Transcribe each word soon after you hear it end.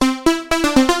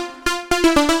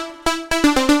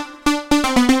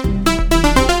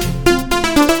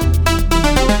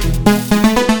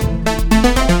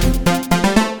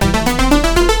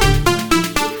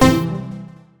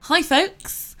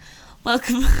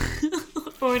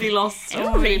I've already lost.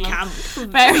 Very camp.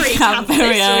 Very camp,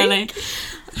 very early.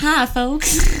 Hi,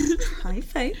 folks. Hi,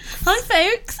 folks. Hi,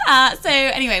 folks. So,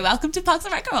 anyway, welcome to Parks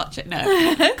and Rec Watch It. No,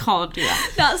 can't do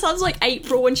that. That sounds like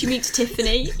April when she meets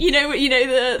Tiffany. You know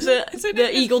the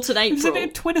Eagleton April. Isn't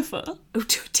it Twinifer? Oh,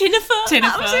 Tinifer.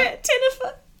 That was it.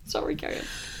 Tinifer. Sorry, carry on.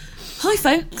 Hi,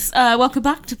 folks. Welcome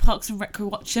back to Parks and Rec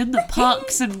Watching. The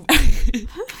Parks and...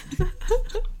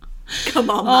 Come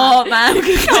on, man. Oh, man.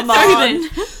 Come on.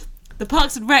 The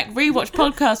Parks and Rec Rewatch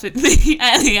podcast with me,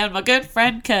 Ellie, and my good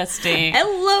friend Kirsty.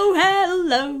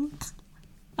 Hello.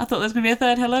 I thought there was going to be a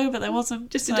third hello, but there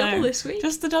wasn't. Just a double this week.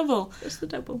 Just the double. Sorry,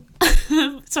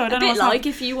 I don't know what's like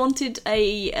if you wanted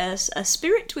a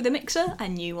spirit with a mixer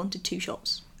and you wanted 2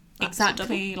 shots. That's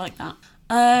exactly like that.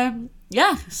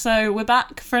 Yeah, so we're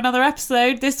back for another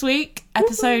episode this week.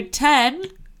 Episode 10,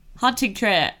 Hunting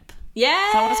Trip. Yeah.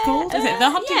 Is that what it's called? Is it the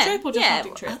Hunting Trip or just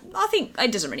Hunting Trip? I think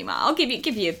it doesn't really matter. I'll give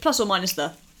you plus or minus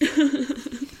the.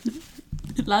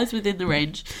 It lies within the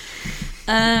range.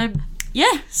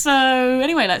 Yeah, so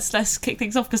anyway, let's kick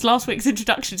things off because last week's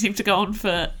introduction seemed to go on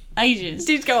for ages. It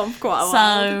did go on for quite a while.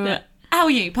 So, how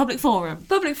are you? Public Forum?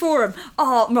 Public Forum.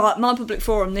 Oh, right, my Public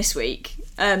Forum this week.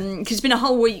 Because it's been a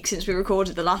whole week since we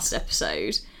recorded the last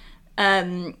episode.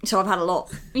 So I've had a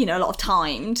lot of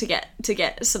time to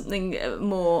get something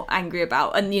more angry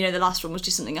about, and the last one was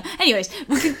just something. Anyways,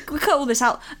 we cut all this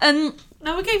out. No,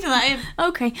 we're keeping that in.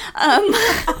 Okay.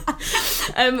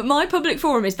 My Public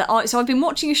Forum is that I've been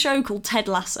watching a show called Ted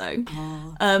Lasso,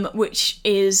 which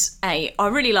is I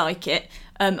really like it.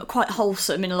 Quite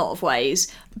wholesome in a lot of ways,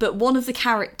 but one of the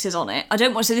characters on it, I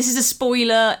don't want to say this is a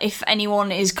spoiler if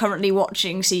anyone is currently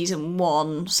watching season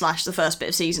 1 / the first bit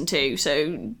of season 2,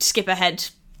 so skip ahead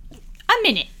a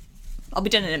minute. I'll be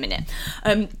done in a minute.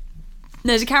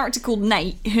 There's a character called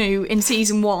Nate who in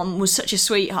season 1 was such a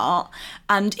sweetheart,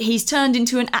 and he's turned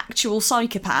into an actual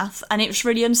psychopath, and it's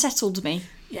really unsettled me.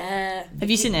 Yeah.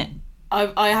 Have you seen it?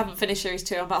 I haven't finished series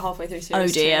 2. I'm about halfway through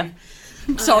series 2. Oh dear.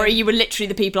 Sorry, you were literally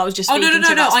the people I was just speaking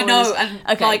to. No, I know, and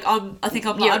okay. I've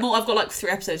got like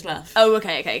 3 episodes left. Oh,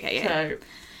 okay. So,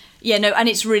 yeah, no, and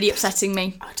it's really upsetting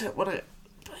me. I don't want it,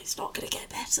 but it's not going to get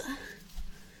better.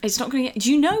 It's not going to get...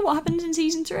 Do you know what happens in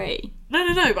season 3?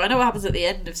 No, but I know what happens at the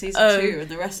end of season 2, and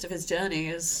the rest of his journey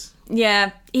is...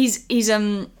 Yeah, he's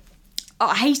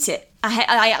I hate it.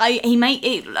 He made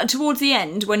it towards the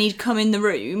end when he'd come in the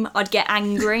room. I'd get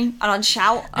angry and I'd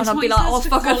shout and I'd be like, "Oh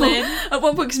fuck off!" At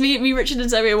one point, because me, Richard, and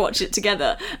Zoe watched it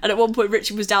together, and at one point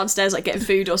Richard was downstairs like getting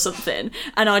food or something,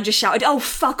 and I just shouted, "Oh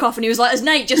fuck off!" And he was like, "Has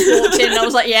Nate just walked in?" And I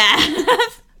was like, "Yeah."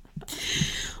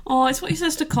 Oh, it's what he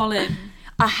says to Colin.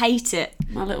 I hate it.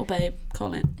 My little babe,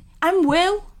 Colin. And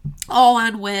Will. Oh,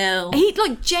 and Will. He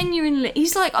genuinely,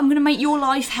 he's like, "I'm going to make your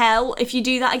life hell if you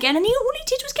do that again." And all he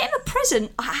did was get him a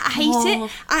present. I hate it.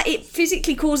 It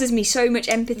physically causes me so much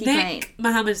empathy pain. Nick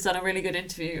Mohammed's done a really good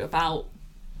interview about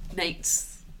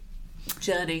Nate's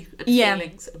journey and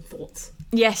feelings and thoughts.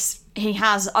 Yes, he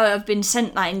has. I've been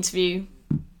sent that interview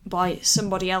by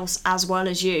somebody else as well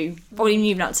as you. Or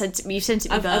you've not sent it me. You've sent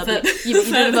it me verbally. You've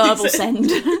done a verbal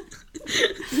send.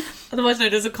 Otherwise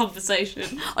known as a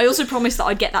conversation. I also promised that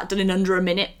I'd get that done in under a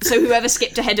minute. So whoever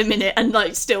skipped ahead a minute and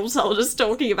still told us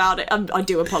talking about it, I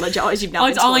do apologise. You've now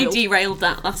been spoiled. I derailed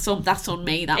that. That's on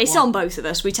me. It's on both of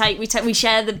us. We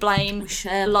share the blame. We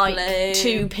share like blame.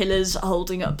 2 pillars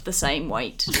holding up the same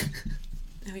weight.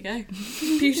 There we go.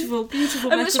 Beautiful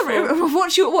metaphor. Sorry,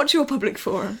 what's your public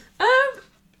forum?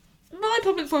 My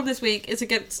public forum this week is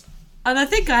against, and I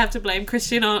think I have to blame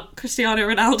Cristiano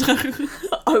Ronaldo.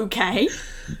 Okay.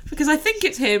 Because I think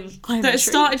it's him that has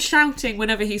started shouting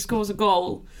whenever he scores a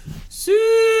goal.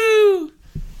 Sue!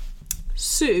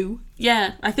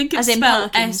 Yeah, I think it's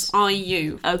spelled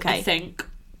S-I-U. Okay. I think.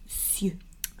 Sue.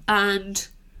 And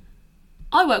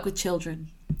I work with children.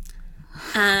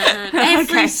 And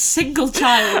every single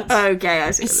child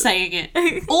is saying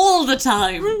it all the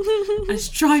time. And it's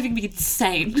driving me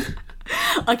insane.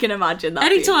 I can imagine that.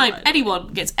 Anytime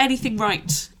anyone gets anything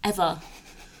right, ever.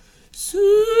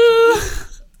 Sue!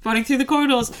 Running through the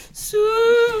corridors.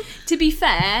 Sue! To be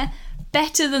fair,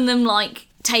 better than them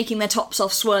taking their tops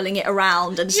off, swirling it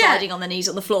around and sliding on their knees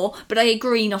on the floor, but I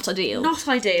agree, not ideal. Not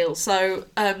ideal. So,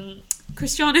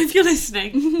 Cristiano, if you're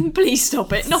listening, please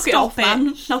stop it. Knock it off,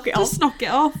 man. Knock it off. Just knock it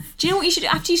off. Do you know what you should do?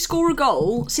 After you score a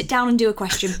goal, sit down and do a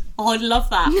question. Oh, I'd love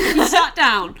that. If you sat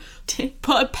down,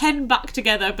 put a pen back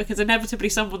together because inevitably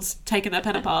someone's taken their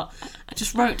pen apart, and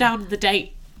just wrote down the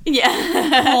date. Yeah.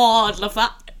 Oh, I'd love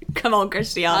that. Come on,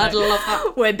 Cristiano. I'd love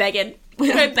that. We're begging.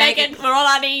 We're begging. We're on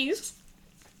our knees.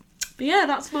 But yeah,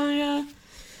 that's my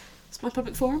my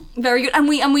public forum. Very good. And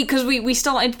we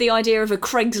started the idea of a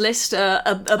Craigslist,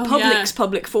 a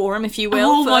public forum, if you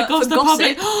will. My gosh, for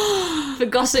gossip. For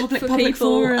gossip for public people.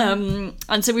 Forum.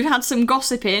 And so we've had some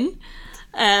gossip in.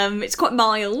 It's quite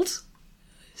mild.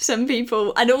 Some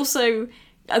people, and also,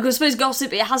 I suppose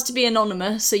gossip, it has to be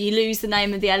anonymous, so you lose the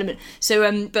name of the element.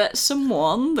 So, but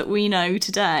someone that we know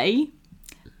today,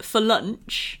 for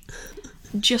lunch,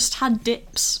 just had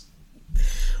dips.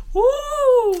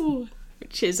 Woo!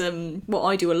 Which is what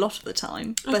I do a lot of the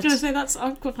time. I was going to say,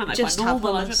 I quite find that just quite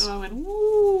normal. I don't know, I went,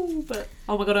 woo, but,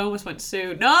 oh my god, I almost went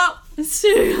Sue. No!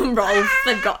 Sue, Rolf,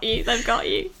 they've got you.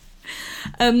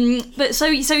 But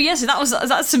so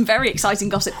that's some very exciting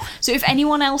gossip. So if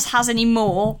anyone else has any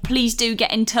more, please do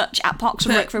get in touch at Parks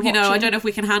and Rec for watching. I don't know if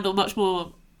we can handle much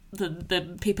more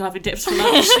than people having dips for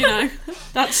lunch,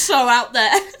 That's so out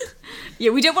there. Yeah,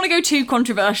 we don't want to go too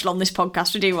controversial on this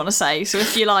podcast, we do want to say. So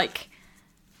if you like...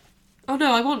 Oh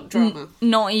no, I want drama.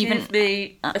 Not even... Give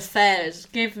me affairs.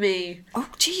 Give me... Oh,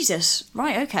 Jesus.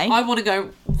 Right, okay. I want to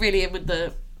go really in with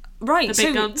the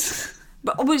big guns.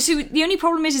 But so the only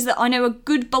problem is that I know a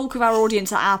good bulk of our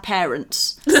audience are our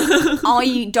parents.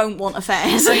 I don't want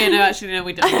affairs. Oh yeah, no, actually, no,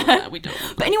 we don't want that. We don't want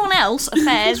that. But anyone else,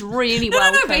 affairs, really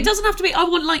welcome. No, but it doesn't have to be... I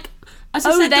want, like... As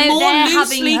I said, the more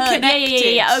loosely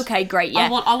connected. Yeah. Okay, great, yeah.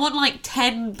 I want like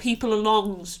 10 people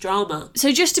along's drama.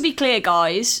 So just to be clear,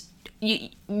 guys,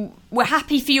 we're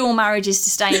happy for your marriages to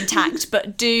stay intact,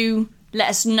 but do let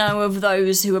us know of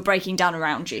those who are breaking down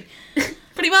around you.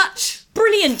 Pretty much.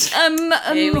 Brilliant.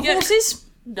 Horses?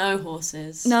 No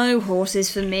horses. No horses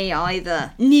for me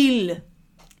either. Nil.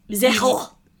 Zéro.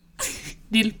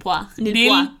 Nil point.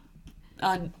 Nil.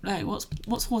 No,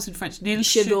 what's horse in French? Nil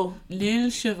cheval. Nil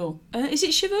cheval. Is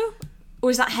it cheval?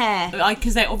 Or is that hare?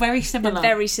 Because they're all very similar. They're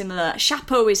very similar.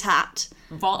 Chapeau is hat.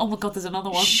 Oh my god, there's another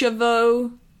one.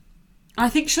 Chevaux. I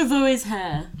think chevaux is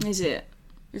hare. Is it?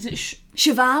 Is it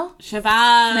cheval?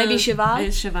 Cheval. Maybe cheval.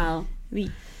 It's cheval. Oui.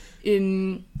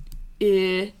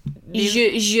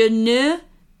 Je ne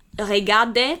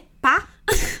regardais pas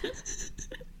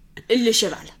le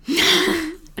cheval.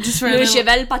 Le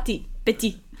cheval petit.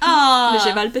 Ah, le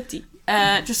cheval petit.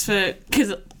 Just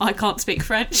because I can't speak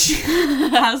French,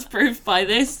 as proved by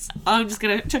this, I'm just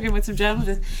going to chuck in with some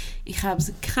German. Ich habe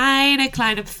keine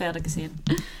kleine Pferde gesehen.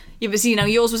 Yeah, but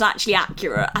yours was actually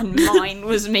accurate, and mine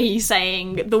was me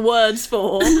saying the words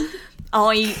for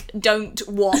I don't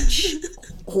watch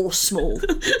horse small.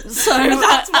 So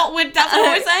that's what we're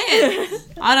saying.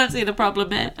 I don't see the problem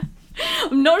here.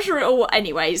 I'm not sure at all.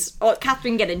 Anyways,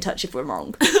 Catherine, get in touch if we're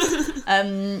wrong.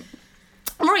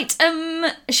 Right,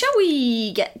 shall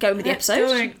we get going with the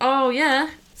episode? Oh, yeah.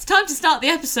 It's time to start the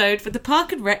episode with the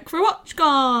Park and Rec for Watch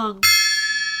Gong.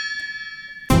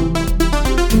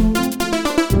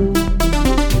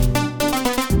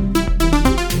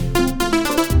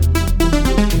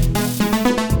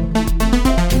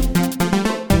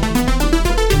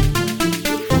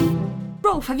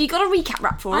 Rolf, have you got a recap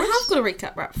rap for us? I have got a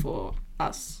recap rap for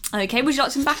us. Okay, would you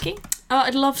like some backing?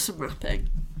 I'd love some rapping.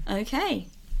 Okay.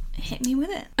 Hit me with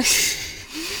it.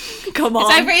 Come on.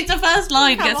 It's the first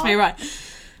line gets me right.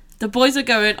 The boys are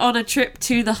going on a trip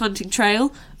to the hunting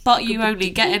trail, but you only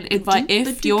get an invite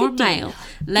if you're male.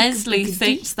 Leslie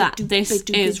thinks that this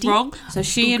is wrong, so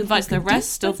she invites the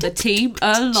rest of the team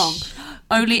along.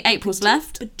 Only April's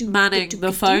left, manning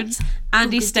the phones.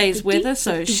 Andy stays with her,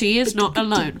 so she is not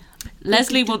alone.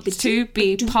 Leslie wants to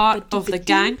be part of the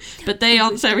gang, but they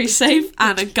aren't very safe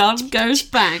and a gun goes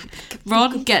bang.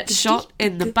 Ron gets shot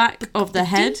in the back of the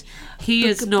head. He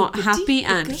is not happy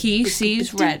and he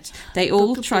sees red. They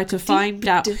all try to find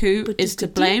out who is to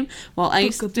blame, while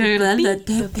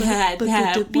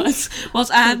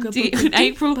was Andy and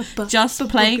April just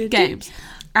playing games.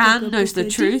 Anne knows the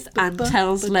truth and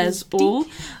tells Les all.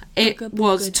 It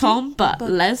was Tom, but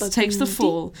Les takes the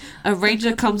fall. A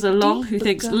ranger comes along who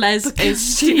thinks Les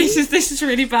is stupid. This is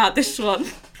really bad, this one.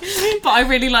 But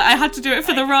I had to do it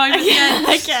for the rhyme again.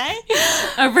 Okay.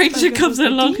 A ranger comes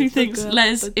along who thinks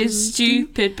Les is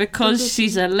stupid because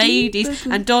she's a lady,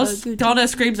 and Donna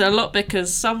screams a lot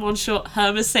because someone shot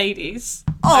her Mercedes.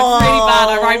 I'm really bad.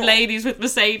 I rhyme ladies with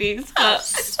Mercedes. But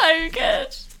so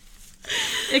good.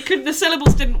 The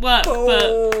syllables didn't work,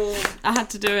 but I had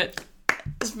to do it.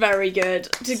 It's very good.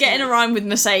 To get in a rhyme with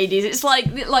Mercedes, it's like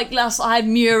last I had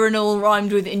murinal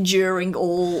rhymed with enduring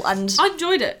all, and I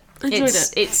enjoyed it.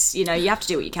 It's you have to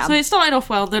do what you can. So it started off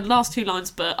well, the last two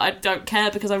lines, but I don't care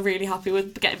because I'm really happy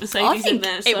with getting Mercedes in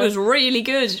there. It was really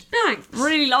good. Thanks.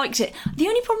 Really liked it. The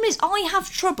only problem is I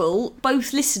have trouble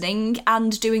both listening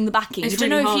and doing the backing. It's I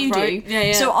don't really know hard, if you right? do.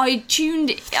 Yeah. So I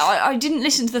didn't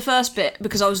listen to the first bit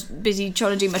because I was busy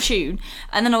trying to do my tune,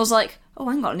 and then I was like, Oh,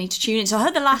 hang on, I need to tune in. So I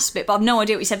heard the last bit, but I've no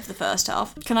idea what he said for the first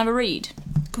half. Can I have a read?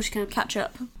 Of course you can. Catch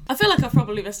up. I feel like I've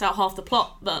probably missed out half the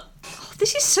plot, but... Oh,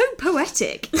 this is so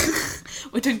poetic.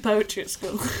 We're doing poetry at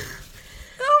school.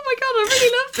 Oh my god, I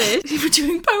really love this. We're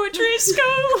doing poetry at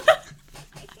school.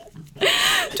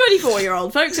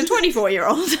 24-year-old, folks, a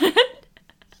 24-year-old.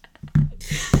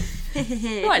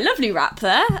 Right, lovely rap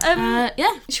there.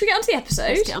 Yeah. Should we get on to the episode?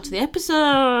 Let's get on to the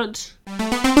episode.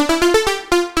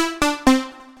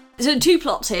 So 2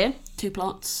 plots here. 2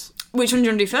 plots. Which one do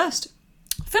you want to do first?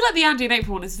 I feel like the Andy and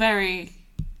April one is very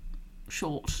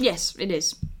short. Yes, it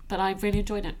is. But I really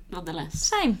enjoyed it, nonetheless.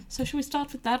 Same. So shall we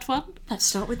start with that one? Let's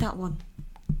start with that one.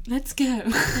 Let's go.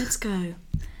 Let's go.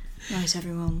 Right,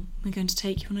 everyone. We're going to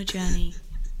take you on a journey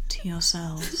to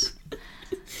yourselves.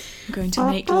 I'm going to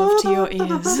make love to your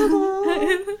ears.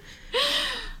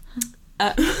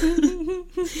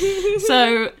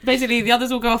 So basically the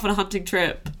others will go off on a hunting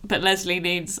trip, but Leslie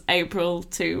needs April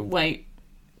to wait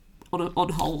on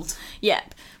hold.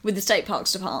 Yep, with the State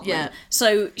Parks Department. Yeah.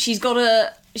 So she's got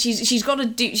to give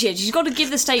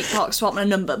the State Parks Department a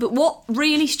number. But what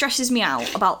really stresses me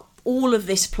out about all of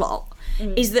this plot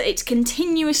is that it's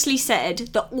continuously said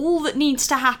that all that needs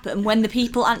to happen when the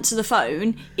people answer the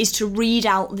phone is to read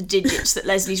out the digits that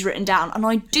Leslie's written down. And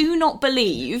I do not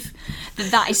believe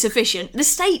that is sufficient. The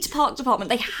State Park Department,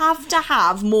 they have to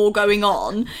have more going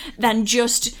on than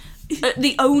just...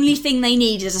 the only thing they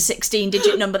need is a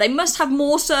 16-digit number. They must have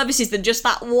more services than just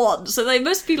that one. So they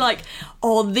must be like,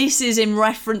 oh, this is in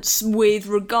reference with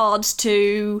regards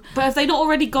to... But have they not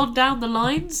already gone down the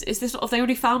lines? Is this... Have they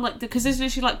already found, like... Because there's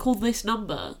literally, like, call this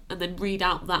number and then read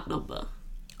out that number.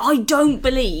 I don't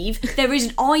believe there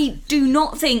is... I do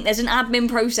not think there's an admin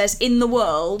process in the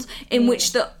world in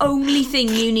which the only thing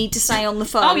you need to say on the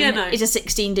phone is a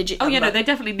 16-digit number. Oh, yeah, no, they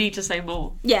definitely need to say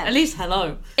more. Yeah. At least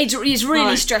hello. It's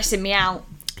really stressing me out.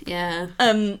 Yeah.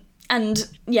 And,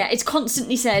 yeah, it's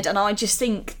constantly said, and I just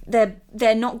think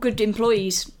they're not good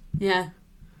employees. Yeah.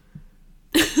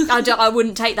 I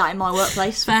wouldn't take that in my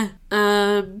workplace. Fair.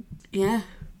 Yeah.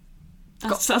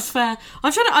 That's fair.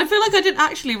 I feel like I didn't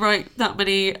actually write that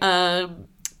many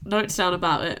notes down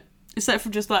about it, except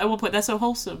from just like at one point they're so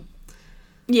wholesome.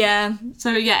 Yeah.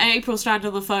 So yeah, April's stranded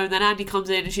on the phone. Then Andy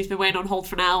comes in and she's been waiting on hold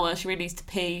for an hour. She really needs to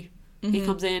pee. Mm-hmm. He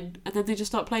comes in and then they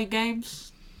just start playing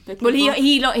games. Well,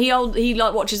 he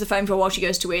watches the phone for a while. She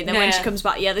goes to eat. And then when she comes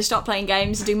back, they start playing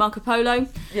games. They do Marco Polo.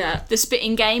 Yeah. The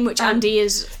spitting game, which Andy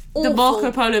is awful. The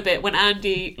Marco Polo bit when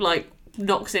Andy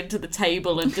knocks into the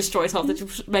table and destroys half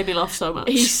the... made me laugh so much.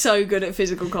 He's so good at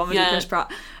physical comedy, Chris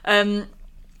Pratt.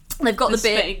 They've got the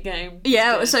bit... spitting game.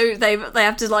 Yeah, so they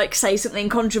have to, say something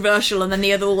controversial and then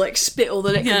the other will, spit all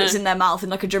the liquid that's in their mouth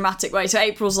in, a dramatic way. So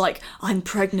April's like, I'm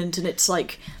pregnant and it's,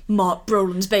 Mark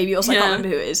Brolin's baby or something. I can't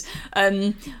remember who it is.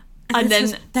 And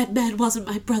then... that man wasn't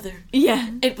my brother.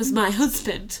 Yeah. It was my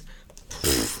husband.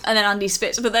 And then Andy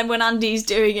spits, but then when Andy's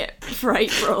doing it for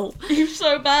April, he's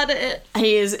so bad at it.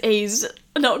 He's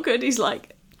not good. He's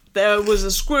like, there was a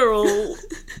squirrel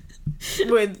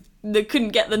that couldn't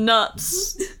get the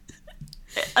nuts,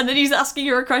 and then he's asking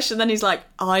her a question. Then he's like,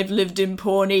 I've lived in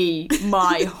Pawnee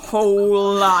my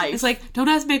whole life. It's like, don't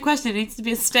ask me a question. It needs to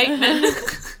be a statement.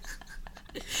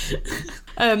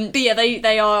 But yeah,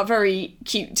 they are very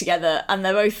cute together, and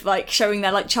they're both showing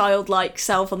their childlike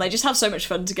self, and they just have so much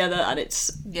fun together, and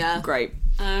it's great.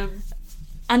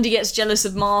 Andy gets jealous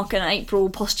of Mark, and April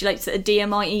postulates that a deer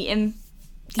might eat him,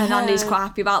 and Andy's quite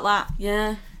happy about that.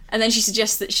 Yeah. And then she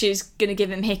suggests that she's gonna give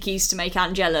him hickeys to make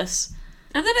Anne jealous.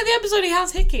 And then at the episode he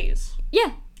has hickeys.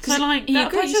 Yeah, because he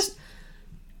agrees.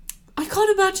 I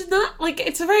can't imagine that.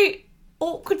 It's a very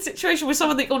awkward situation with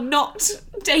someone that you're not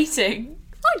dating.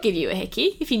 I'd give you a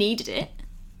hickey if you needed it.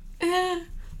 Yeah.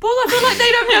 But I feel like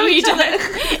they don't know each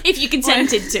other. If you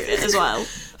consented to it as well.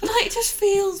 But it just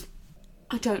feels...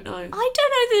 I don't know. I don't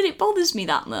know that it bothers me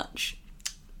that much.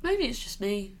 Maybe it's just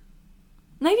me.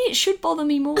 Maybe it should bother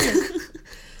me more. I feel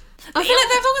like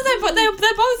as long as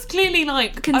they're both clearly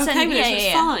okay with it,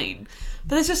 it's fine.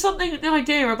 But there's just something, the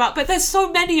idea about... But there's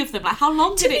so many of them. How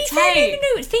long did it take?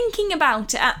 No, thinking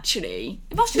about it, actually...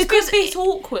 It must just be a bit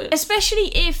awkward. Especially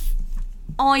if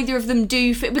either of them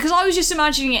do... Because I was just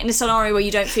imagining it in a scenario where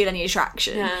you don't feel any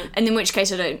attraction. Yeah. And in which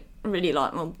case I don't really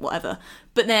like... Well, whatever.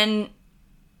 But then...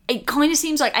 It kind of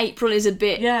seems like April is a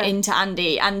bit into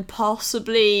Andy, and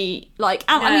possibly,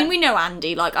 I mean, we know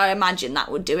Andy, I imagine that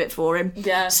would do it for him.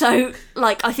 Yeah. So,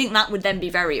 I think that would then be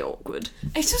very awkward.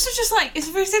 It's just it's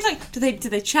very do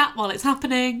they chat while it's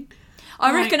happening?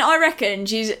 I reckon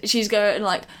she's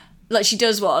going, she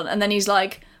does one, and then he's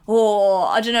like, oh,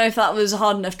 I don't know if that was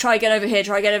hard enough. Try get over here.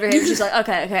 And she's like,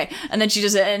 okay. And then she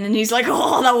does it, and then he's like,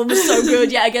 oh, that one was so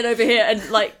good. Yeah, get over here. And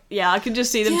like, yeah, I can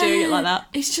just see them doing it like that.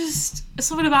 It's just,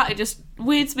 something about it just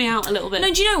weirds me out a little bit.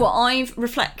 No, do you know what? I've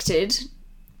reflected,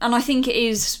 and I think it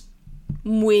is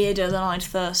weirder than I'd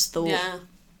first thought. Yeah.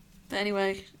 But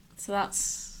anyway, so that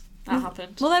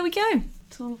happened. Well, there we go.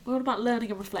 So we're all about learning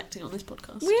and reflecting on this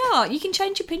podcast. We are. You can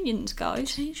change opinions,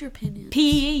 guys. Change your opinions.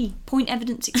 PE, point,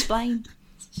 evidence, explain.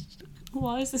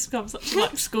 Why has this become such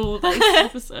a school-based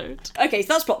episode? Okay,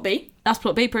 so that's plot B. That's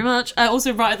plot B, pretty much.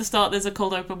 Also, right at the start, there's a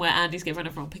cold open where Andy's giving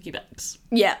everyone piggybacks.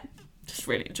 Yeah. Just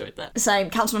really enjoyed that. Same.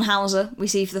 Councilman Hauser, we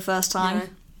see for the first time. Yeah.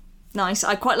 Nice.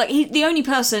 I quite like... He's the only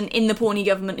person in the Pawnee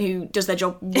government who does their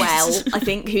job well, I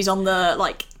think, who's on the,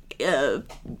 like...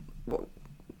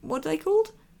 what are they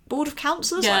called? Board of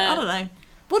Councillors? Yeah. Like, I don't know.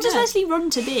 What does Leslie run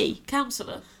to be?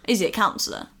 Councillor. Is it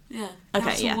councillor? Yeah.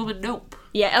 Okay, yeah. Councilwoman Nope.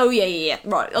 Yeah, oh yeah.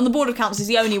 Right. On the Board of Councillors,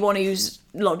 the only one who's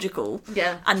logical.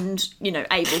 Yeah. And,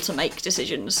 able to make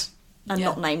decisions. And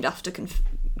not named after...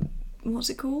 what's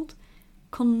it called?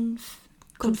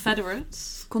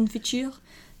 Confederates. Confiture.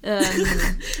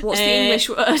 What's the English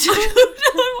word? I don't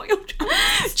know what you're trying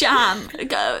to say. Jam.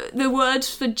 The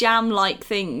words for jam-like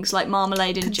things, like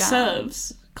marmalade and jam.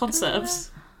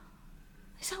 Conserves.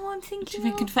 Is that what I'm thinking? Do you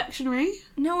mean confectionery?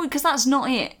 No, because that's not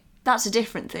it. That's a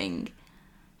different thing,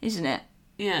 isn't it?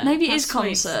 Yeah. Maybe it is sweet.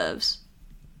 Conserves.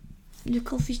 Le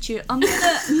confiture. I'm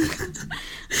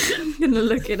gonna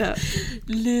look it up.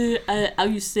 How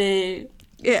you say?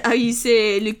 How you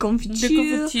say le confiture?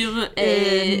 Le confiture.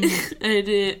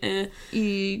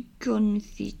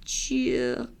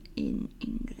 Confiture in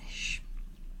English.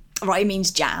 Right, it means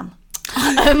jam.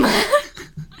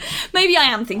 Maybe I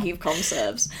am thinking of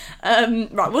conserves.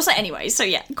 Right, we'll say anyway. So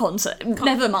yeah,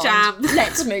 never mind. Jam.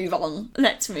 Let's move on.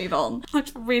 I'm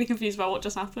really confused about what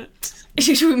just happened.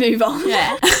 Should we move on?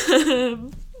 Yeah.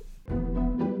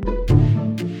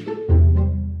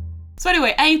 So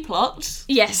anyway, A plot.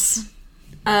 Yes.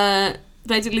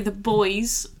 Basically the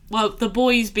boys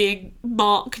being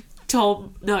Mark,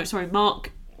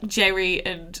 Jerry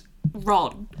and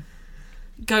Ron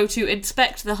go to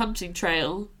inspect the hunting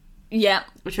trail. Yeah.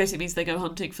 Which basically means they go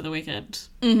hunting for the weekend.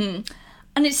 Mm-hmm.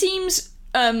 And it seems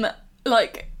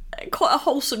like quite a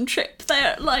wholesome trip.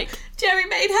 They're like, Jerry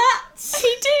made hats.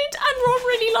 He did, and Ron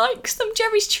really likes them.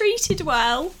 Jerry's treated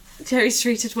well.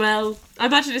 I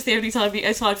imagine it's the only time,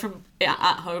 aside from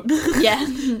at home. Yeah.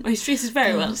 He's treated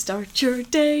very well. Start your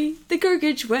day the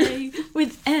Gurgage way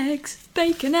with eggs,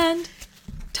 bacon and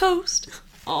toast.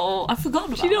 Oh, I've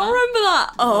forgotten about that. Do you not remember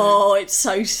that? Oh, it's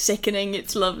so sickening.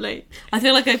 It's lovely. I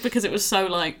feel like because it was so,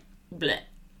 like, bleh.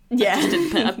 Yeah.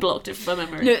 I blocked it from my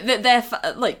memory. No, they're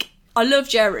I love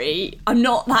Jerry. I'm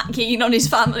not that keen on his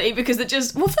family because they're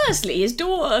just... Well, firstly, his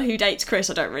daughter, who dates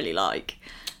Chris, I don't really like.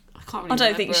 I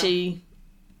don't think she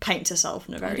paints herself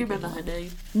in a very good remember her name.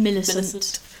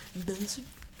 Millicent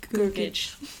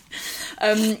Gurgage.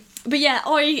 But yeah,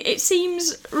 it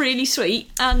seems really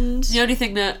sweet, and... The only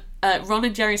thing that... Ron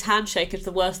and Jerry's handshake is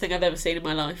the worst thing I've ever seen in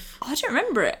my life. Oh, I don't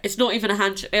remember it. It's not even a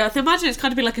handshake. I can imagine it's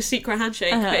kind of be like a secret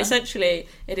handshake, but essentially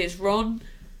it is Ron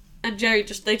and Jerry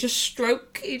they just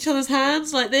stroke each other's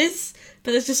hands like this.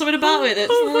 But there's just something about it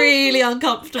that's really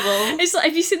uncomfortable. It's like,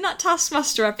 have you seen that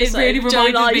Taskmaster episode? It really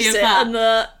reminded me of that.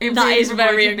 And that is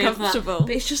very uncomfortable.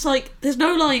 But it's just like, there's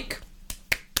no like...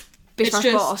 Bish Bash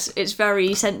Boss. It's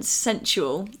very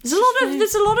sensual. There's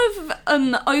a lot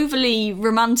of overly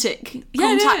romantic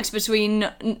contacts between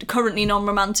currently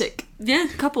non-romantic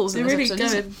couples in this really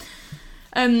episode.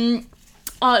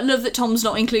 I love that Tom's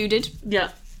not included.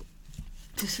 Yeah.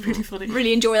 It's really funny.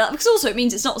 Really enjoy that, because also it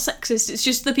means it's not sexist, it's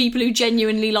just the people who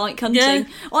genuinely like hunting. Yeah.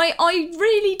 I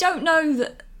really don't know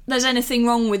that there's anything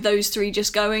wrong with those three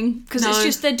just going, because it's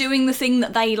just they're doing the thing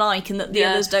that they like and that the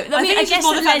others don't. I think it's just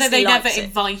more the fact that they never it.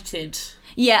 Invited.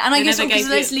 Yeah, and I guess because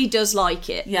Leslie does like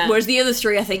it, whereas the other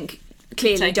three I think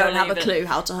clearly don't have a clue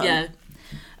how to hunt. Yeah.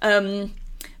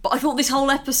 But I thought this whole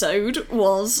episode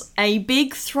was a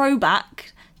big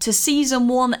throwback to season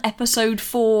 1, episode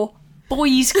 4,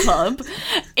 Boys Club,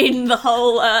 in the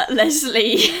whole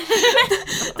Leslie.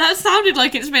 That sounded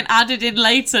like it's been added in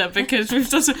later because we've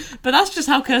done. But that's just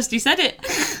how Kirsty said it.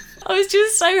 I was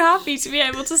just so happy to be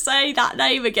able to say that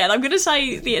name again. I'm going to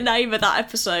say the name of that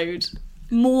episode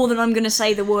more than I'm going to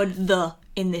say the word "the"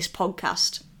 in this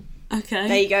podcast. Okay.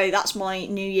 There you go. That's my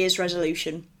New Year's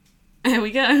resolution. There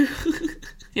we go.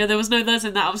 Yeah, there was no "the's"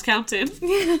 in that. I was counting.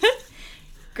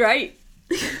 Great.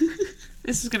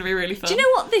 This is going to be really fun. Do you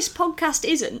know what this podcast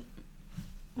isn't?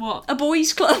 What? A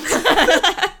boys' club.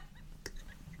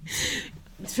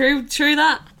 True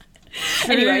that.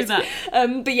 Anyways,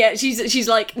 but yeah, she's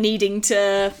like needing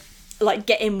to like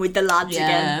get in with the lads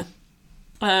again.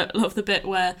 Love the bit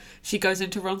where she goes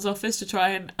into Ron's office to try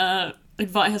and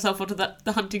invite herself onto the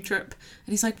hunting trip,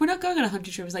 and he's like, "We're not going on a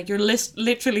hunting trip." He's like, "You're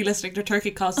literally listening to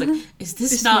Turkey Cast." Like, is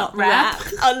this not rap?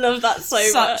 I love that so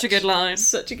much. Such a good line.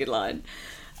 Such a good line.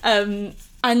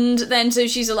 And then so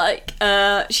she's like,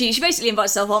 she basically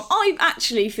invites herself on. I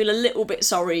actually feel a little bit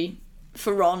sorry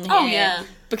for Ron here. Oh yeah,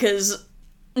 because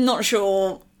I'm not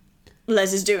sure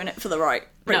Les is doing it for the right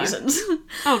reasons. No.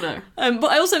 Oh no.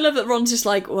 But I also love that Ron's just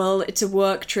like, well, it's a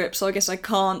work trip, so I guess I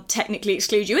can't technically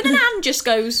exclude you. And then Anne just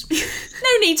goes,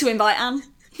 no need to invite Anne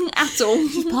at all.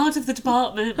 She's part of the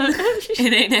department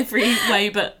in every way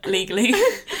but legally.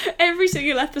 Every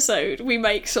single episode we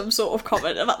make some sort of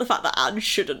comment about the fact that Anne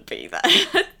shouldn't be there.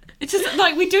 It's just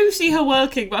like we do see her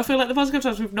working, but I feel like the past couple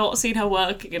times we've not seen her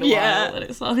working in a while, and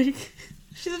it's like,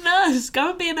 she's a nurse,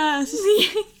 go and be a nurse.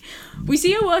 We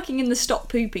see her working in the Stop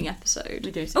Pooping episode.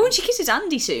 We do see and she kisses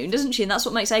Andy soon, doesn't she? And that's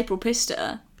what makes April pissed at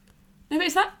her. No, but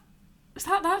is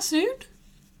that soon?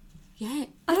 Yeah.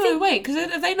 Wait, because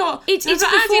are they not... It's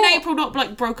Andy and April not,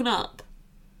 like, broken up?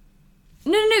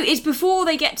 No, it's before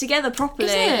they get together properly.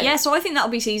 Is it? Yeah, so I think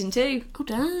that'll be season 2. Oh,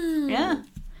 damn. Yeah.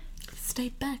 Stay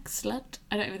back, slut.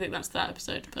 I don't even think that's that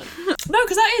episode, but... No,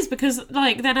 because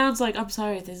like, then Anne's like, I'm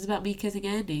sorry, this is about me kissing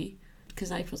Andy.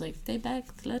 Because April's like, stay back,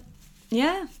 slut.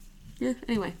 Yeah. Yeah,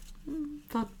 anyway.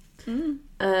 Fun.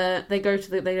 They go to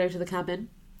the cabin.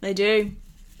 They do.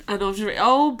 And obviously,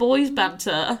 boys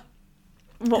banter.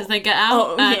 Because they get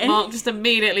out and Mark just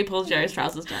immediately pulls Jerry's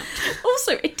trousers down.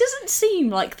 Also, it doesn't seem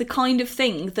like the kind of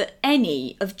thing that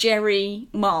any of Jerry,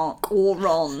 Mark or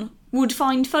Ron would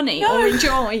find funny or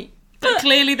enjoy. But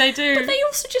clearly they do. But they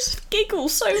also just giggle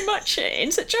so much at it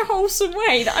in such a wholesome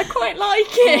way that I quite like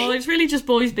it. Oh, it's really just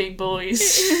boys being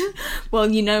boys.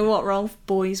 Well, you know what, Rolf?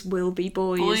 Boys will be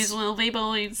boys. Boys will be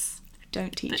boys.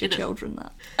 Don't teach your children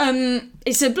that.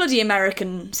 It's a bloody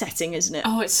American setting, isn't it?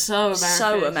 Oh, it's so American.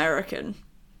 So American.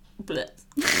 Blech.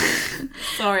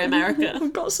 Sorry, America.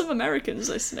 We've got some Americans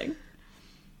listening.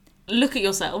 Look at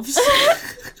yourselves.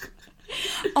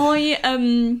 I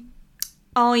am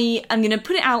going to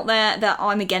put it out there that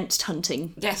I'm against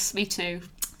hunting. Yes, me too.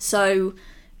 So,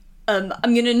 I'm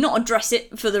going to not address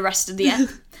it for the rest of the ep,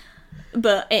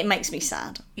 but it makes me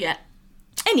sad. Yeah.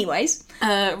 Anyways.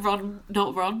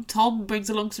 Tom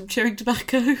brings along some chewing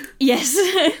tobacco. Yes.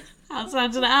 That's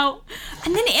handing it out.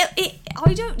 And then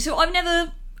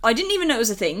I didn't even know it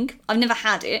was a thing. I've never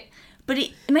had it. But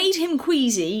it made him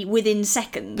queasy within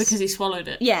seconds. Because he swallowed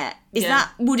it. Yeah.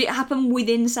 Would it happen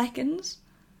within seconds?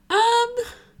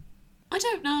 I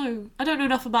don't know. I don't know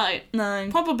enough about it. No.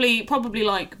 Probably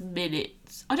like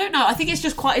minutes. I don't know. I think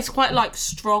it's quite like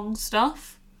strong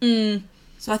stuff. So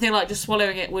I think like just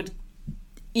swallowing it would...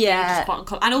 Yeah.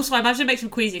 And also I imagine it makes him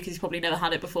queasy because he's probably never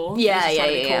had it before.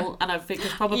 Yeah. Cool, and I think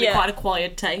it's probably quite an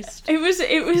acquired taste. It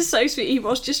was so sweet. He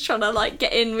was just trying to like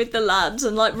get in with the lads,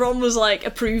 and like Ron was like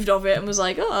approved of it and was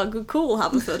like, oh, good, cool,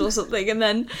 Haverford or something. And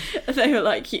then they were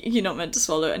like, you're not meant to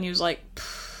swallow it, and he was like,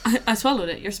 I swallowed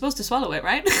it. You're supposed to swallow it,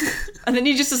 right? And then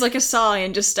he just does like a sigh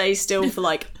and just stays still for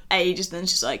like ages, and then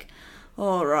she's like,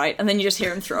 all right, and then you just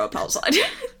hear him throw up outside.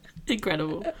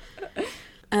 Incredible.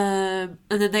 And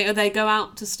then they go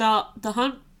out to start the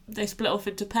hunt. They split off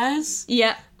into pairs.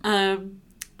 Yeah. And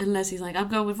Leslie's like, I'm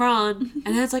going with Ron.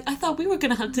 And Anne's like, I thought we were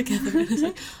going to hunt together. And it's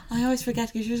like, I always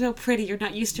forget because you're so pretty, you're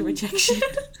not used to rejection.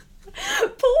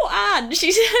 Poor Anne.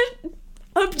 She's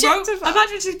objectified.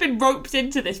 Imagine she's been roped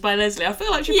into this by Leslie. I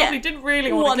feel like she probably didn't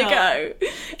really want to go.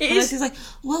 And Leslie's like,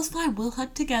 well, it's fine, we'll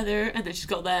hunt together. And then she's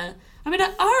got there. I mean, are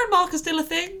and Mark are still a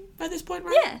thing by this point,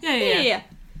 right? Yeah.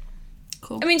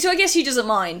 Cool. I mean, so I guess she doesn't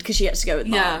mind because she gets to go with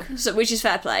Mark, so, which is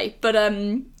fair play. But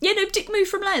dick move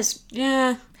from Les.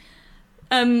 Yeah.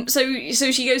 So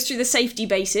she goes through the safety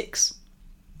basics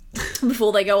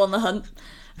before they go on the hunt,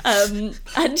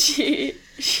 and she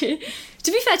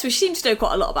to be fair to her, she seems to know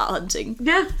quite a lot about hunting.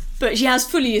 Yeah. But she has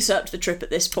fully usurped the trip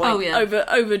at this point. Oh yeah.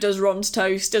 Over does Ron's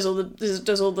toast, does all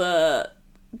the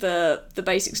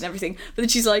basics and everything. But then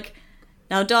she's like,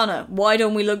 now, Donna, why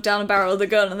don't we look down the barrel of the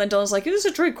gun? And then Donna's like, is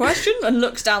this a trick question? And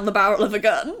looks down the barrel of a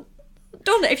gun.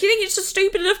 Donna, if you think it's a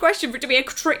stupid enough question for it to be a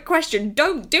trick question,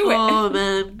 don't do it. Oh,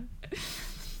 man.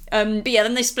 But yeah,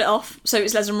 then they split off. So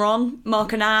it's Les and Ron,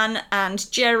 Mark and Anne, and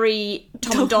Jerry,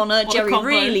 Tom and Donna. Jerry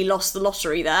really lost the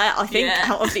lottery there, I think,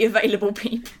 out of the available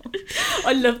people.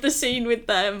 I love the scene with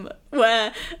them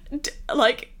where,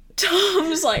 like,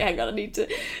 Tom's like, hang on,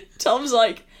 Tom's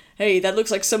like, hey, that looks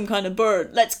like some kind of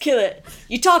bird. Let's kill it.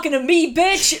 You talking to me,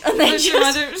 bitch? And then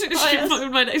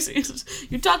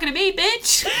you're talking to me,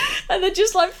 bitch. And then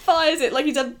just like fires it like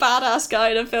he's a badass guy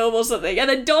in a film or something. And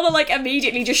then Donna like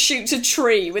immediately just shoots a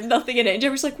tree with nothing in it. And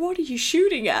Jerry's like, what are you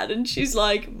shooting at? And she's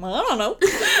like, I don't know.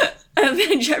 And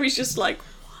then Jerry's just like,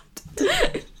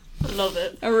 what? I love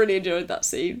it. I really enjoyed that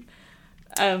scene.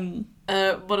 One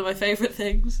of my favourite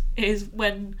things is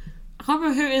when, I can't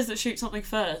remember who it is that shoots something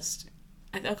first.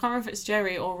 I can't remember if it's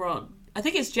Jerry or Ron. I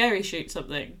think it's Jerry shoots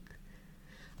something.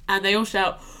 And they all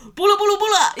shout, "Bulla, bulla,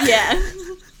 bulla!" Yeah.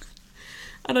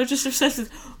 And I'm just obsessed with,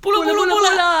 "Bulla, bulla,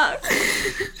 bulla!"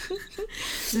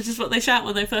 It's just what they shout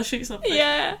when they first shoot something.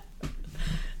 Yeah.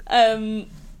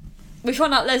 We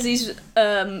find out Leslie's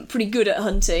pretty good at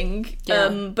hunting,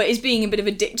 but is being a bit of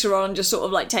a dick to Ron, just sort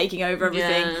of like taking over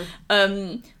everything.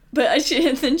 Yeah. But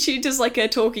then she does like a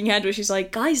talking head where she's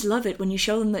like, guys love it when you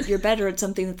show them that you're better at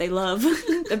something that they love.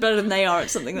 They're better than they are at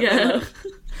something that they love.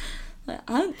 Like,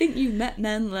 I don't think you've met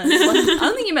men, Les. Like, I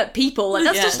don't think you met people. Like,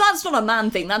 that's not a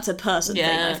man thing, that's a person thing,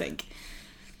 I think.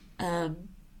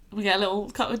 We get a little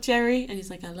cut with Jerry, and he's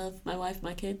like, I love my wife and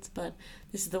my kids, but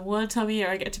this is the one time of year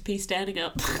I get to pee standing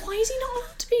up. Why is he not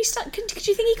allowed to pee standing? Could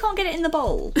you think he can't get it in the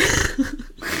bowl?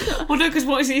 Well, no, because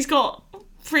what is he's got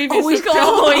previous... he's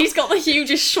got the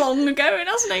hugest schlong going,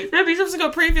 hasn't he? No, but he's also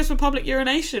got previous for public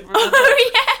urination, remember?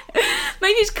 Oh, yeah!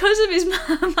 Maybe it's because of his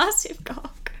massive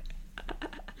cock.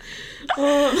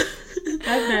 Oh,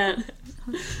 man.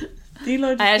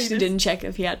 I actually didn't check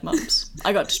if he had mumps.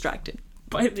 I got distracted.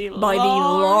 By the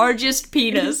largest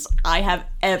penis I have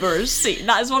ever seen.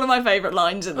 That is one of my favourite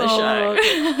lines in the show.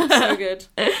 So good.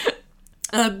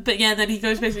 But yeah, then he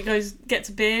gets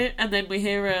a beer, and then we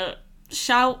hear a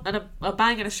shout and a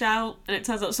bang and a shout, and it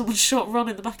turns out someone shot Ron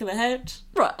in the back of the head.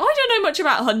 Right, I don't know much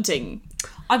about hunting.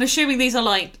 I'm assuming these are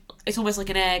like, it's almost like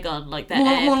an air gun, like they're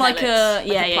air more pellets, like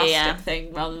a plastic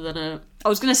thing rather than a... I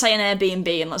was going to say an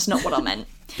Airbnb, and that's not what I meant.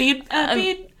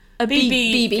 a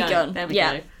BB gun. There we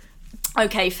go.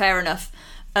 Okay, fair enough.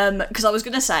 Because I was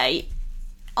going to say,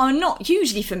 I'm not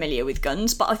hugely familiar with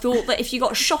guns, but I thought that if you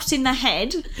got shot in the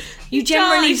head, you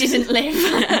generally didn't live.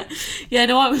 Yeah,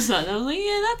 no, I was like,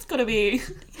 yeah, that's got to be...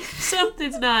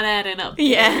 Something's not adding up.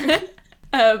 Yeah.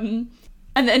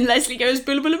 And then Leslie goes,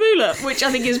 "Bulla, bulla, bulla," which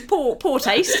I think is poor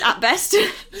taste at best.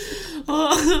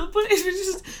 But it's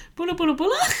just bulla, bulla,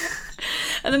 bulla.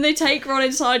 And then they take Ron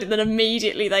inside, and then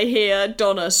immediately they hear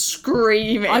Donna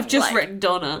screaming. I've just written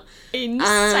Donna.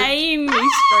 Insanely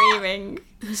screaming.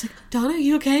 I was like, Donna, are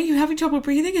you okay? Are you having trouble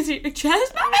breathing? Is it your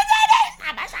chest?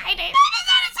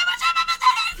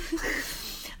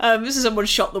 This is someone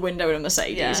shot the window in a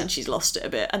Mercedes, and she's lost it a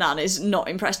bit, and Anne is not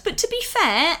impressed. But to be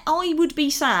fair, I would be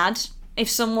sad if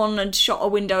someone had shot a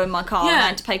window in my car and I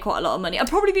had to pay quite a lot of money. I'd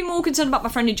probably be more concerned about my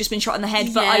friend who'd just been shot in the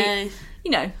head, but I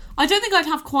don't think I'd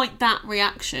have quite that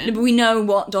reaction. But we know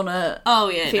what Donna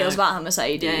feels about her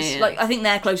Mercedes. Yeah. Like, I think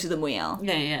they're closer than we are.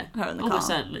 Yeah. Her in the Almost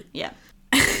car. certainly. Yeah.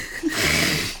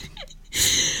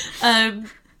 And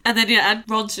then, and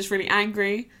Ron's just really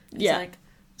angry. He's like,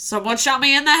 someone shot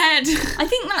me in the head. I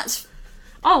think that's...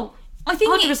 I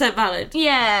think 100% valid.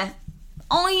 Yeah.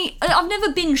 I've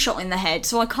never been shot in the head,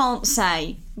 so I can't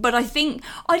say. But I don't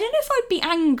know if I'd be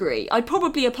angry. I'd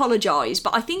probably apologise,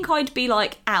 but I think I'd be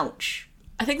like, ouch.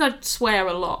 I think I'd swear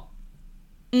a lot.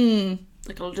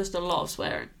 Like, just a lot of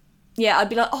swearing. Yeah, I'd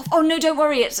be like, oh no, don't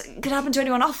worry, it could happen to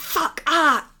anyone. Oh, fuck,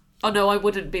 ah. Oh no, I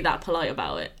wouldn't be that polite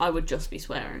about it. I would just be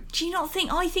swearing. Do you not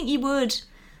think? I think you would.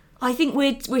 I think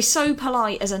we're so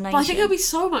polite as a nation. But I think it would be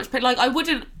so much. But like, I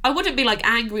wouldn't be like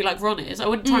angry like Ron is. I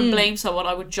wouldn't try and blame someone.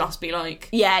 I would just be like,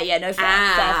 no,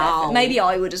 fair. Maybe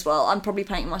I would as well. I'm probably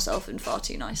painting myself in far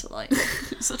too nice a light.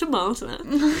 Such a martyr.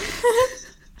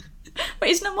 But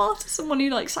isn't a martyr someone who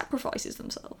like sacrifices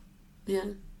themselves? Yeah.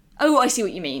 Oh, I see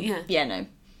what you mean. Yeah, no.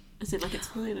 As in, like, it's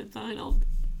fine.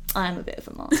 I am a bit of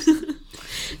a martyr.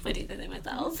 I do think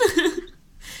myself.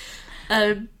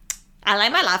 I lay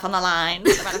my life on the line.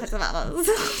 Is that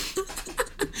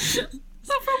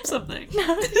from something?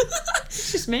 No.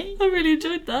 It's just me. I really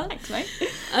enjoyed that. Thanks, mate.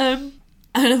 And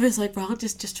I was like, Ron,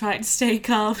 just try and stay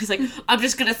calm. He's like, I'm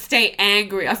just going to stay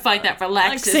angry. I find that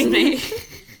relaxes me.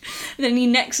 And then he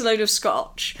necks a load of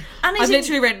scotch. And I've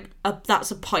literally written, that's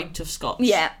a pint of scotch.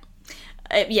 Yeah.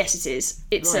 Yes, it is.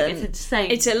 It's insane.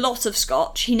 It's a lot of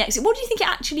scotch. He necks it. What do you think it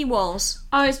actually was?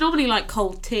 Oh, it's normally like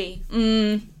cold tea.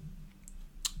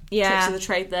 Yeah. Tricks of the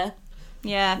trade there.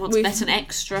 Yeah. Once met an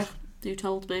extra who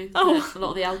told me that a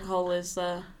lot of the alcohol is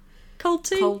cold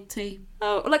tea. Cold tea.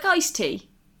 Oh, like iced tea.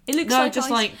 It looks just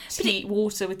like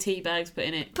water with tea bags put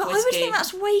in it. But whiskey. I would think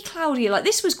that's way cloudier. Like,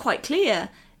 this was quite clear.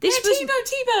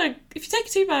 Teabag. If you take a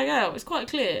teabag out, it's quite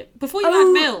clear. Before you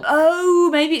add milk. Oh,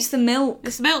 maybe it's the milk.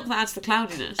 It's milk that adds the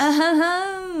cloudiness.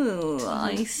 Oh,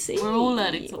 I see. We're all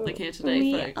learning something here today,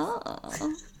 we folks. Are.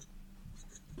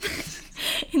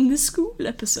 In the school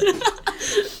episode.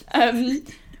 But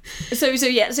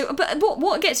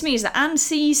what gets me is that Anne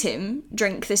sees him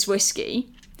drink this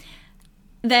whiskey,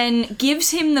 then gives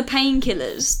him the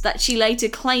painkillers that she later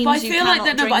claims but I you feel cannot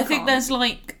like drink but I think on. there's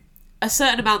like a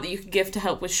certain amount that you can give to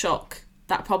help with shock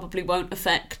that probably won't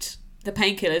affect the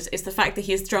painkillers. It's the fact that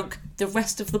he has drunk the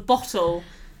rest of the bottle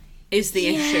is the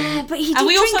issue. Yeah, but he did and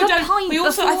we drink also a don't. pint We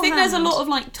also I think there's a beforehand. lot of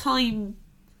like time.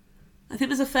 I think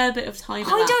there's a fair bit of time.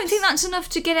 I don't think that's enough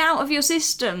to get out of your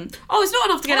system. Oh, it's not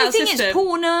enough to get out of the system. I think it's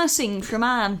poor nursing from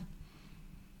Anne.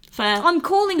 Fair. I'm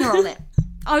calling her on it.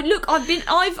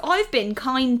 I've been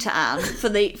kind to Anne for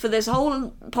this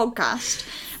whole podcast,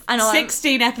 and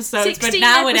 16 episodes, 16 but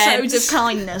now it episodes ends. of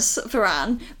kindness for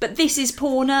Anne. But this is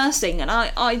poor nursing, and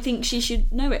I think she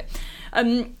should know it.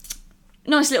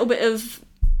 Nice little bit of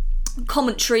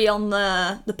commentary on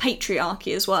the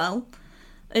patriarchy as well.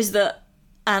 Is that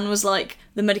Anne was like,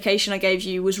 the medication I gave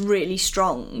you was really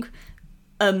strong.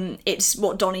 It's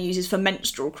what Donna uses for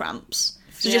menstrual cramps.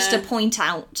 So just to point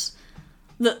out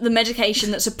that the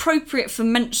medication that's appropriate for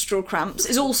menstrual cramps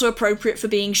is also appropriate for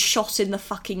being shot in the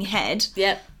fucking head.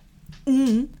 Yep.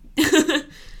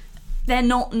 They're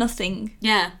not nothing.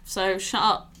 Yeah, so shut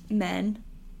up, Men.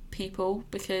 people,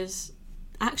 because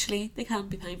actually they can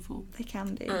be painful. They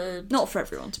can be. Not for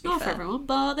everyone, to be Not fair. for everyone,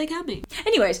 but they can be.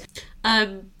 Anyways.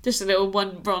 Just a little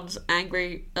one. Ron's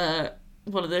angry.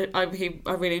 One of the I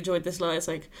really enjoyed this line. It's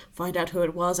like, find out who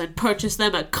it was and purchase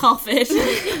them a coffin.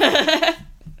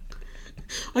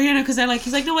 Oh, you know, because they're like,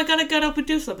 he's like, no, I gotta get up and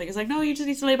do something. He's like, no, you just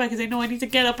need to lay back. He's like, no, I need to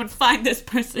get up and find this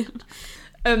person.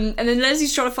 And then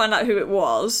Leslie's trying to find out who it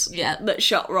was that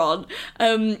shot Ron.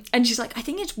 And she's like, I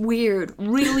think it's weird,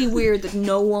 really weird that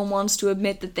no one wants to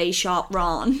admit that they shot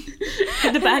Ron.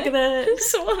 In the back of the...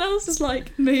 Someone else is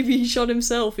like, maybe he shot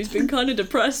himself. He's been kind of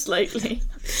depressed lately.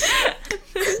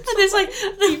 And there's like,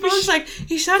 Ron's like,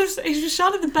 he was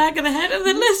shot in the back of the head, and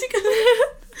then Leslie goes,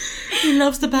 he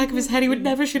loves the back of his head. He would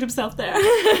never shoot himself there.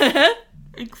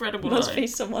 Incredible. Must be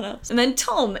someone else. And then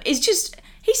Tom is just...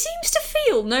 He seems to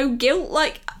feel no guilt.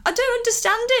 Like, I don't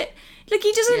understand it. Like,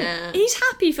 he doesn't... Yeah. He's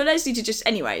happy for Leslie to just...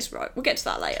 Anyways, right, we'll get to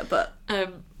that later, but...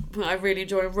 I really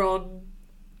enjoy Ron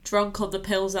drunk on the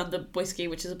pills and the whiskey,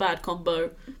 which is a bad combo,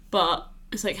 but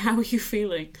it's like, how are you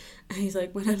feeling? And he's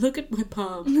like, when I look at my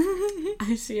palm,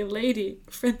 I see a lady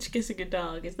French kissing a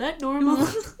dog. Is that normal?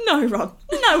 No, Ron.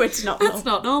 No, it's not That's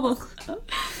not normal.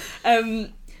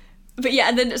 But yeah,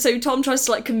 and then so Tom tries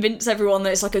to like convince everyone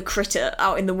that it's like a critter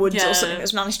out in the woods or something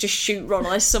that's managed to shoot Ron,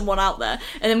 or there's someone out there,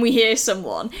 and then we hear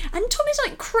someone, and Tom is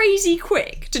like crazy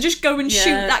quick to just go and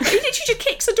shoot that guy. He literally just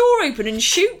kicks the door open and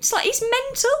shoots. Like, he's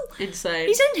mental. Insane.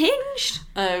 He's unhinged.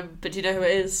 But do you know who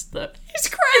it is? It's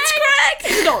Craig.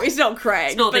 It's not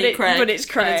Craig. It's not the Craig. But it's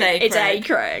Craig. It's A.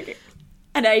 Craig.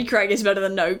 And A. Craig is better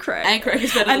than no Craig. A. Craig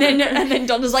is better and than then, no Craig. And then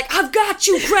Donna's like, I've got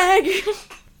you, Craig.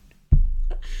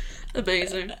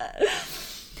 Amazing.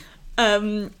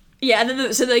 Yeah, and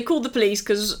then so they called the police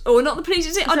because, or not the police,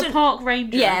 is it? It's a park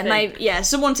ranger. Yeah, maybe,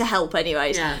 someone to help,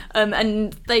 anyways. Yeah.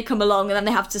 And they come along, and then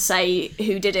they have to say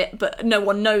who did it, but no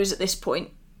one knows at this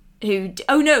point who.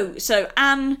 Oh no! So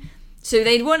Anne. So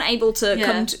they weren't able to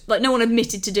come to, like, no one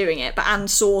admitted to doing it, but Anne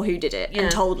saw who did it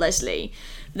and told Leslie.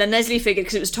 Then Leslie figured,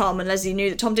 because it was Tom, and Leslie knew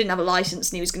that Tom didn't have a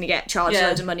licence and he was going to get charged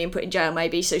loads of money and put in jail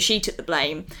maybe, so she took the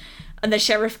blame. And the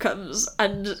sheriff comes,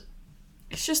 and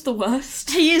it's just the worst.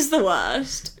 he is the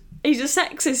worst. He's a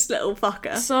sexist little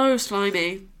fucker. So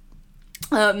slimy.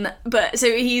 But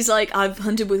so he's like, I've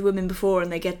hunted with women before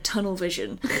and they get tunnel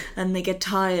vision and they get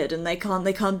tired and they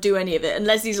can't do any of it. And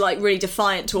Leslie's like really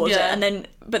defiant towards it. And then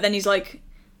he's like,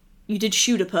 you did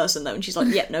shoot a person though. And she's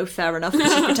like, yep, no, fair enough,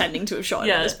 because she's pretending to have shot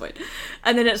him at this point.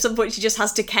 And then at some point she just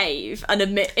has to cave and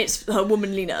admit it's her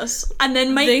womanliness, and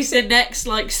then makes the next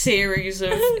like series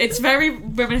of, it's very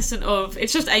reminiscent of,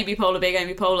 it's just Amy Poehler being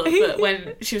Amy Poehler, but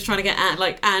when she was trying to get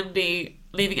Andy,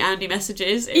 leaving Andy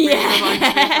messages, it really reminds me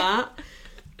of that.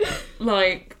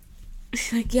 Like,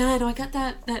 yeah, no, I got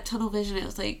that tunnel vision. It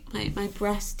was like my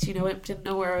breast, it didn't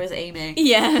know where I was aiming.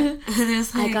 Yeah. And it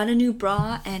was like, I got a new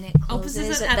bra and it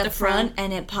closes at the front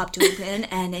and it popped open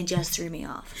and it just threw me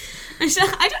off. And she's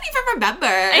like, I don't even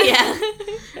remember. Yeah.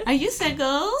 Are you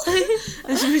single?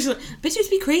 And she was like,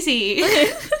 bitches be crazy.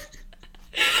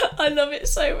 I love it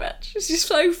so much. She's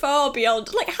so far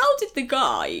beyond. Like, how did the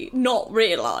guy not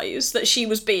realise that she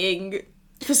was being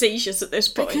facetious at this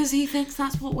point? Because he thinks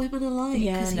that's what women are like.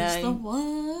 Yeah, because he's the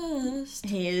worst.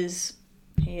 He is.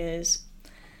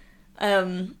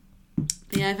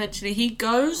 Yeah, eventually he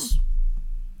goes,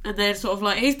 and they're sort of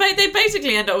like, they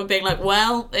basically end up with being like,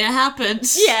 well, it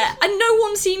happens. Yeah, and no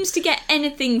one seems to get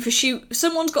anything for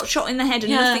someone's got shot in the head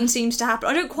and nothing seems to happen.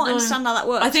 I don't quite understand how that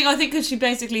works. I think because she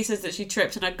basically says that she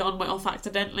tripped and her gun went off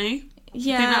accidentally.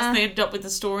 Yeah. I think that's they end up with the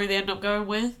story they end up going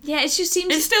with. Yeah, it just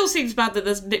seems... It still seems bad that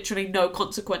there's literally no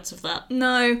consequence of that.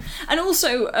 No. And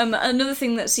also, another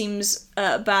thing that seems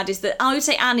bad is that I would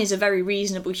say Anne is a very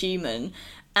reasonable human,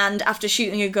 and after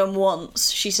shooting a gun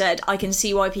once, she said, I can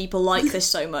see why people like this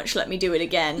so much, let me do it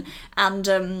again. And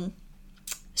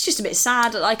it's just a bit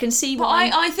sad. I can see why...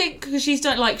 But I think because she's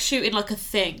done, like, shooting like a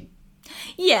thing.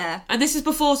 Yeah. And this is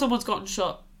before someone's gotten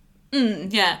shot.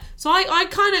 Yeah. So I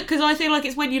kind of... Because I feel like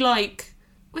it's when you, like...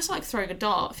 It's like throwing a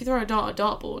dart. If you throw a dart at a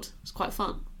dartboard, it's quite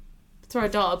fun. Throw a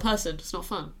dart at a person, it's not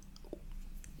fun.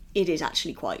 It is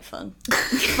actually quite fun.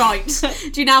 Right.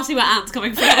 Do you now see where Anne's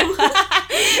coming from?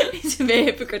 It's a bit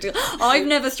hypocritical. I've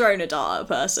never thrown a dart at a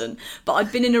person, but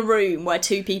I've been in a room where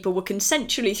two people were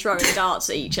consensually throwing darts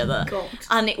at each other. God.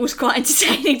 And it was quite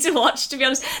entertaining to watch, to be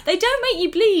honest. They don't make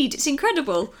you bleed. It's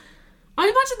incredible. I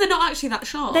imagine they're not actually that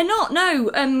sharp. They're not, no.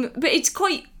 But it's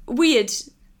quite weird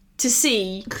to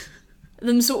see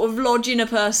them sort of lodge in a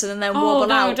person and then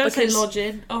wobble out. Don't say lodge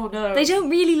in. Oh no. They don't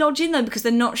really lodge in though because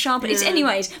they're not sharp. It's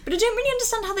anyways, but I don't really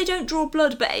understand how they don't draw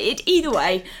blood. But either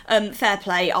way, fair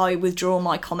play. I withdraw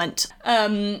my comment.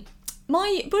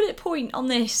 My bullet point on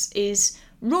this is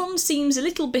Ron seems a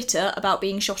little bitter about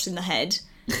being shot in the head,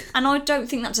 and I don't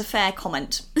think that's a fair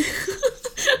comment.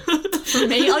 For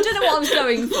me, I don't know what I was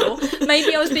going for.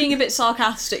 Maybe I was being a bit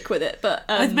sarcastic with it, but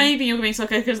maybe you're being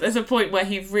sarcastic because there's a point where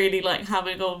he's really like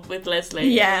having on with Leslie.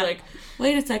 Yeah, he's like,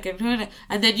 wait a second,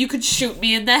 and then you could shoot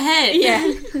me in the head. Yeah,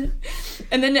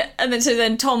 and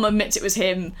then Tom admits it was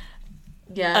him.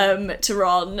 Yeah. To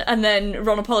Ron, and then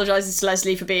Ron apologises to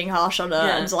Leslie for being harsh on her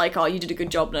and is like, oh, you did a good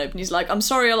job, Nope. And he's like, I'm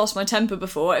sorry I lost my temper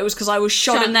before. It was because I was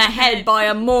shot in the head by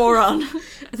a moron.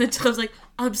 And then Tom's like,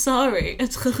 I'm sorry.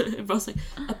 And Ron's like,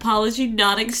 apology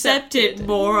not accepted,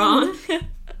 moron.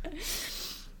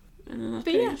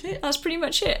 But yeah, that's pretty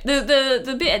much it.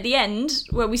 The bit at the end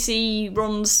where we see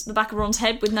the back of Ron's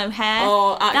head with no hair.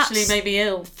 Oh, actually made me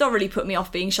ill. Thoroughly put me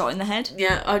off being shot in the head.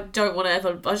 Yeah, I just don't want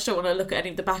to look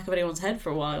at the back of anyone's head for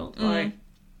a while. Like,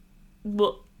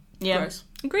 what? Yeah, gross.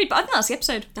 Agreed. But I think that's the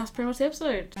episode. That's pretty much the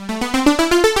episode.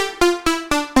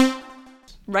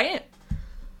 Rate it.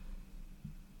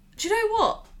 Do you know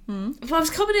what? If I was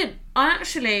coming in,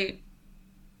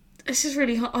 this is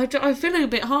really hard. I'm feeling a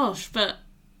bit harsh, but.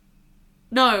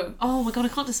 No. Oh my god, I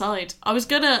can't decide. I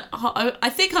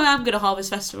think I am gonna Harvest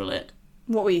Festival it.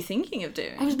 What were you thinking of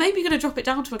doing? I was maybe gonna drop it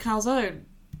down to a calzone.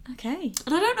 Okay.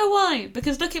 And I don't know why,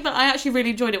 because looking back, I actually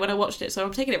really enjoyed it when I watched it, so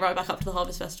I'm taking it right back up to the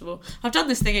Harvest Festival. I've done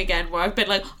this thing again where I've been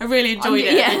like, I really enjoyed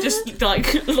it, and I just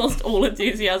like lost all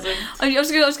enthusiasm. I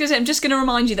was going to say, I'm just going to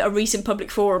remind you that a recent public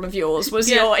forum of yours was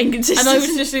your inconsistency. And I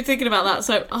was just thinking about that,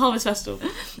 so Harvest Festival.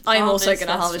 I am also going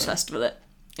to Harvest Festival it.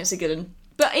 It's a good one.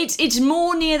 But it's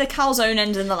more near the calzone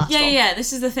end than the last one. Yeah,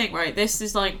 this is the thing, right? This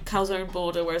is like calzone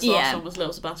border, whereas the last one was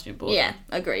Little Sebastian border. Yeah,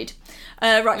 agreed.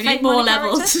 Right, we need more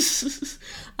levels.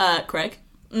 Craig.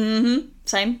 Mm-hmm.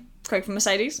 Same. Craig from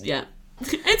Mercedes. Yeah.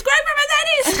 It's Craig from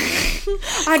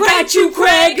Mercedes! I got you,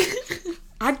 Craig!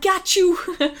 I got you!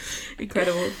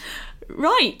 Incredible.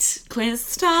 Right.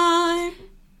 Quiz time.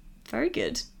 Very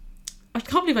good. I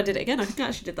can't believe I did it again. I think I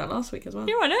actually did that last week as well.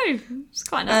 Yeah, I know. It's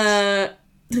quite nice.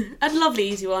 A lovely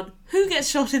easy one. Who gets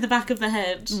shot in the back of the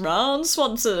head? Ron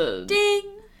Swanson. Ding!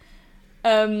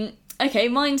 Okay,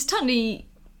 mine's totally...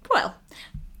 Well,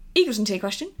 equals and tier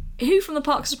question. Who from the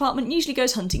Parks Department usually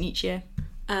goes hunting each year?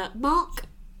 Mark,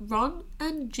 Ron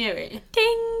and Jerry.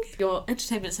 Ding! Your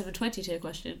Entertainment 720 tier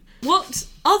question. What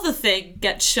other thing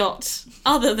gets shot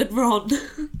other than Ron?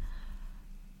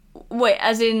 Wait,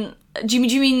 as in... Do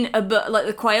you mean like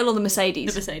the quail or the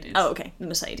Mercedes? The Mercedes. Oh, okay. The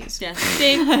Mercedes. Yeah.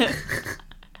 Ding!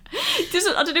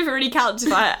 I don't know if it really counts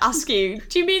if I ask you,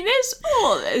 do you mean this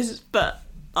or this? But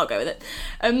I'll go with it.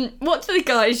 What do the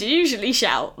guys usually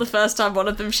shout the first time one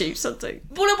of them shoots something?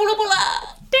 Bula bula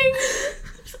bula! Ding!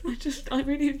 I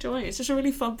really enjoy it. It's just a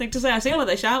really fun thing to say. I see why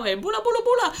they shout it. Bula bula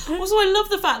bula! Also, I love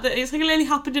the fact that it's clearly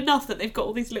happened enough that they've got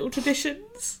all these little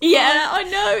traditions. Yeah, I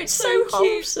know. It's so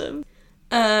wholesome.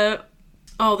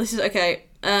 This is okay.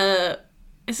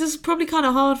 This is probably kind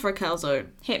of hard for a calzone.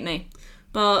 Hit me.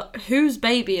 But whose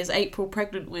baby is April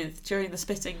pregnant with during the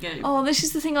spitting game? Oh, this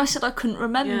is the thing I said I couldn't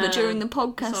remember during the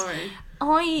podcast. Sorry.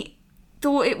 I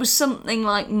thought it was something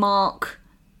like Mark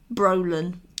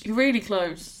Brolin. You're really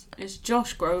close. It's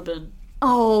Josh Groban.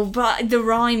 Oh, but the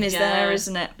rhyme is there,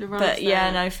 isn't it? But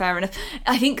yeah, no, fair enough.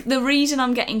 I think the reason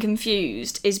I'm getting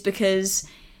confused is because...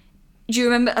 Do you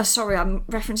remember... Oh, sorry, I'm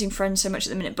referencing Friends so much at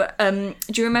the minute, but do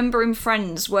you remember in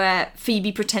Friends where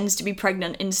Phoebe pretends to be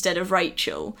pregnant instead of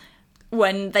Rachel?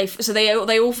 When they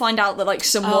all find out that, like,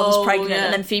 someone's pregnant,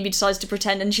 and then Phoebe decides to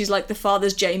pretend, and she's like, the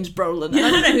father's James Brolin. And I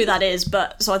don't know who that is,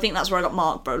 but... So I think that's where I got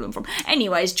Mark Brolin from.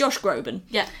 Anyways, Josh Groban.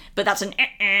 Yeah. But that's an...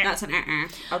 That's an...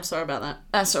 I'm sorry about that.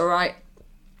 That's all right.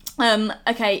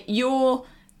 Okay, your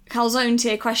calzone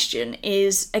tier question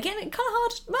is, again, kind of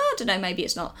hard. Well, I don't know, maybe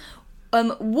it's not.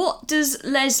 What does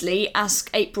Leslie ask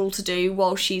April to do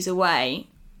while she's away?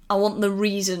 I want the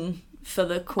reason for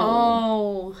the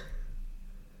call. Oh.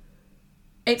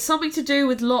 It's something to do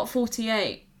with Lot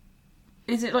 48.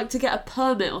 Is it like to get a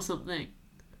permit or something?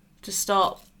 To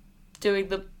start doing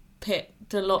the pit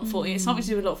to Lot 48. It's something to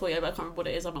do with Lot 48, but I can't remember what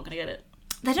it is. I'm not going to get it.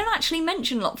 They don't actually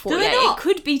mention Lot 48. Do they not? It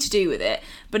could be to do with it,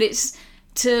 but it's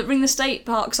to ring the state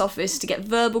parks office to get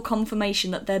verbal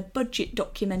confirmation that their budget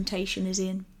documentation is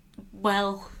in.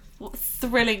 Well, what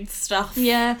thrilling stuff.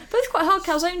 Yeah, both quite hard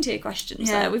calzone tier questions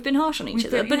there. We've been harsh on each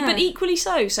other, but equally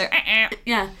so. So,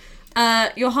 yeah.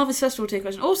 Your Harvest Festival tier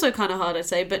question, also kind of hard, I'd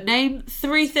say, but name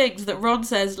 3 things that Ron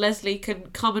says Leslie can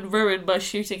come and ruin by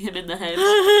shooting him in the head.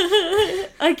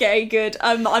 Okay, good.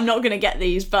 I'm not going to get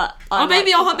these, but... Or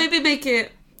maybe I'll make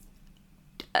it...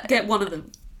 Get one of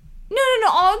them. No,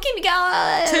 I'll give you...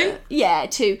 2? Yeah,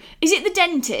 2. Is it the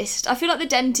dentist? I feel like the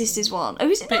dentist is one. Oh,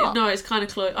 is it not? No, it's kind of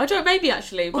close. I don't... Maybe,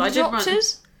 actually, but or I didn't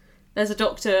doctors? There's a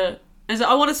doctor...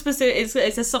 I want a specific...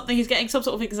 It's something... He's getting some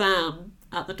sort of exam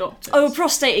at the doctor's. Oh, a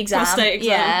prostate exam.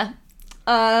 Yeah.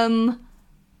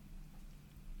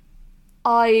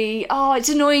 It's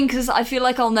annoying because I feel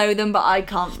like I'll know them, but I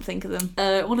can't think of them.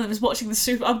 One of them is watching the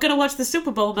Super... I'm going to watch the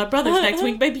Super Bowl with my brothers next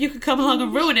week. Maybe you could come along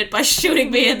and ruin it by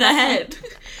shooting me in the head.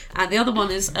 And the other one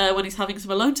is when he's having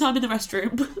some alone time in the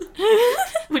restroom.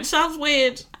 Which sounds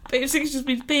weird, but it just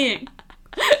means peeing.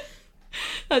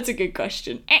 That's a good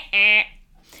question.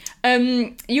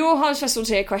 Your Harvest Festival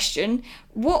tier question.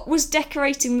 What was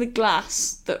decorating the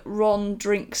glass that Ron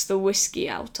drinks the whiskey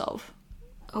out of?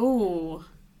 Oh.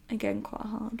 Again, quite a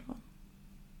hard one.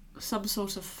 Some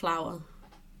sort of flower.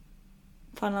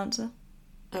 Final answer?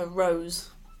 A rose.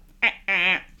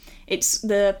 It's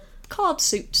the card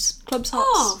suits. Clubs,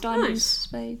 hearts, diamonds,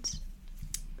 spades.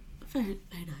 Very,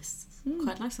 very nice.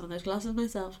 Quite like some of those glasses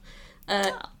myself.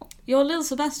 Your Lil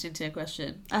Sebastian tier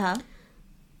question.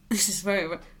 This is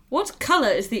very... What colour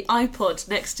is the iPod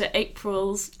next to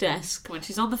April's desk when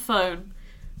she's on the phone?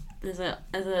 There's an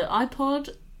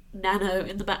iPod Nano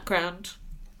in the background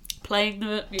playing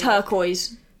the music.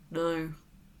 Turquoise. No.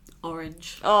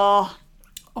 Orange. Oh.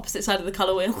 Opposite side of the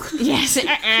colour wheel. Yes.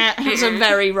 It's a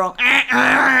very wrong.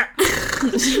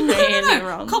 It's really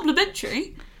wrong.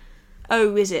 Complimentary.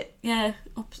 Oh, is it? Yeah.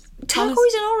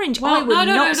 Turquoise and orange. Well, I would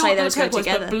not say those go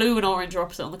together. But blue and orange are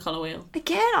opposite on the colour wheel.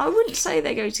 Again, I wouldn't say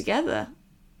they go together.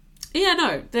 Yeah,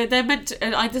 no, they're meant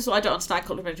to... I don't understand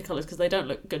complementary colours because they don't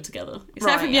look good together.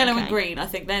 Except for yellow and green, I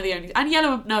think they're the only... And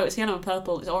yellow... No, it's yellow and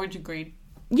purple. It's orange and green.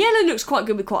 Yellow looks quite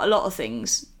good with quite a lot of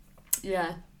things.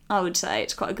 Yeah. I would say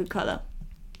it's quite a good colour.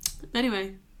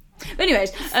 Anyways,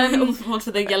 one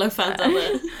for the yellow fans out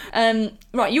there.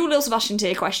 Right, your Lil Sebastian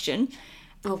tier question.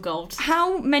 Oh, God.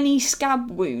 How many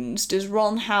scab wounds does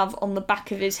Ron have on the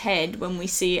back of his head when we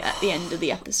see it at the end of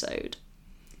the episode?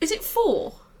 Is it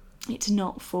 4? It's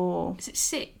not 4. Is it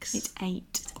 6? It's 8.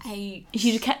 It's 8. If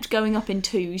you'd have kept going up in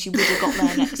 2s, you would have got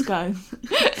there next go.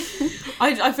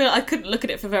 I feel like I couldn't look at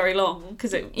it for very long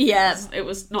because it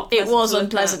was not pleasant. It was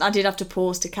unpleasant. I did have to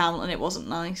pause to count and it wasn't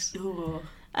nice. Oh,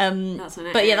 that's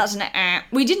an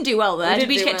we didn't do well there. Did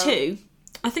we each get 2?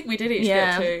 I think we did each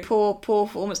get 2. Poor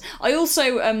performance. I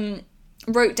also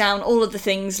wrote down all of the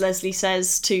things Leslie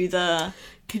says to the...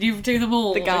 Can you do them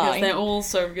all? The guy. Because they're all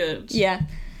so good. Yeah.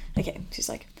 Okay, she's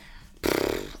like...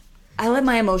 I let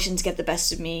my emotions get the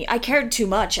best of me. I cared too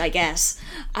much, I guess.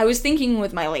 I was thinking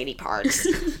with my lady parts.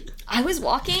 I was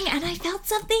walking and I felt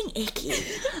something icky.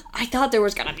 I thought there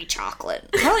was gonna be chocolate.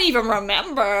 I don't even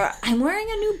remember. I'm wearing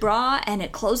a new bra and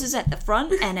it closes at the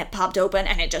front and it popped open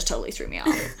and it just totally threw me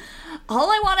off. All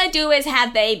I want to do is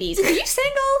have babies. Are you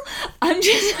single?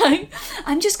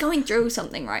 I'm just going through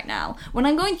something right now. When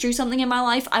I'm going through something in my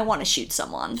life, I want to shoot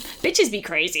someone. Bitches be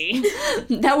crazy.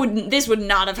 This would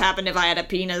not have happened if I had a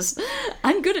penis.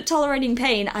 I'm good at tolerating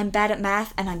pain. I'm bad at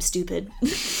math and I'm stupid.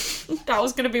 That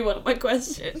was going to be one of my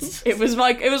questions. It was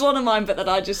one of mine, but that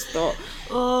I just thought,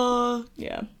 oh,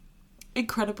 yeah,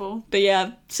 incredible. But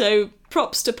yeah, so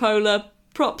props to Polar,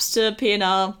 props to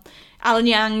PNR, Alan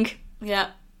Yang,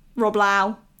 yeah. Rob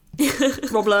Lau.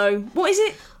 Rob Lowe. What is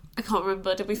it? I can't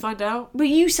remember. Did we find out? But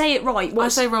you say it right. I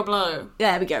say Rob Lowe.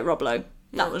 There we go, Rob Lowe.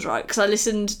 That was right, because I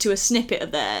listened to a snippet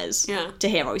of theirs to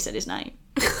hear how he said his name.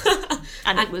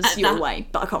 And it was Your Way,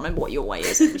 but I can't remember what Your Way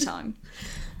is every time.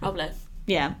 Rob Lowe.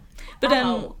 Yeah. But,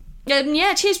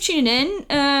 yeah, cheers for tuning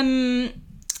in.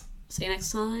 See you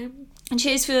next time. And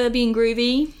cheers for being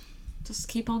groovy. Just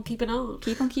keep on keeping on.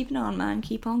 Keep on keeping on, man.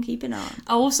 Keep on keeping on.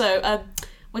 Oh, also,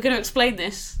 we're going to explain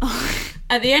this.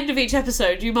 At the end of each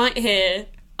episode, you might hear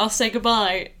us say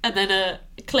goodbye, and then a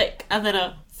click, and then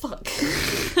a fuck.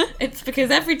 It's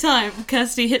because every time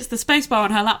Kirsty hits the spacebar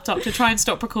on her laptop to try and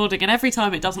stop recording, and every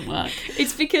time it doesn't work.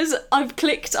 It's because I've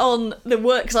clicked on the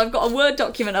work, because I've got a Word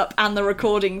document up and the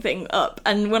recording thing up,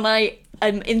 and when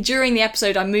during the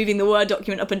episode, I'm moving the Word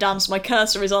document up and down, so my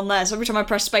cursor is on there. So every time I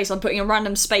press space, I'm putting a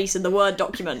random space in the Word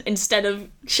document instead of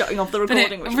shutting off the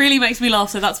recording. But it really makes me laugh,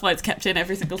 so that's why it's kept in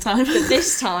every single time. But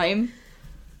this time,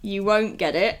 you won't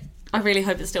get it. I really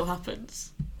hope it still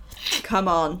happens. Come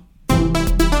on.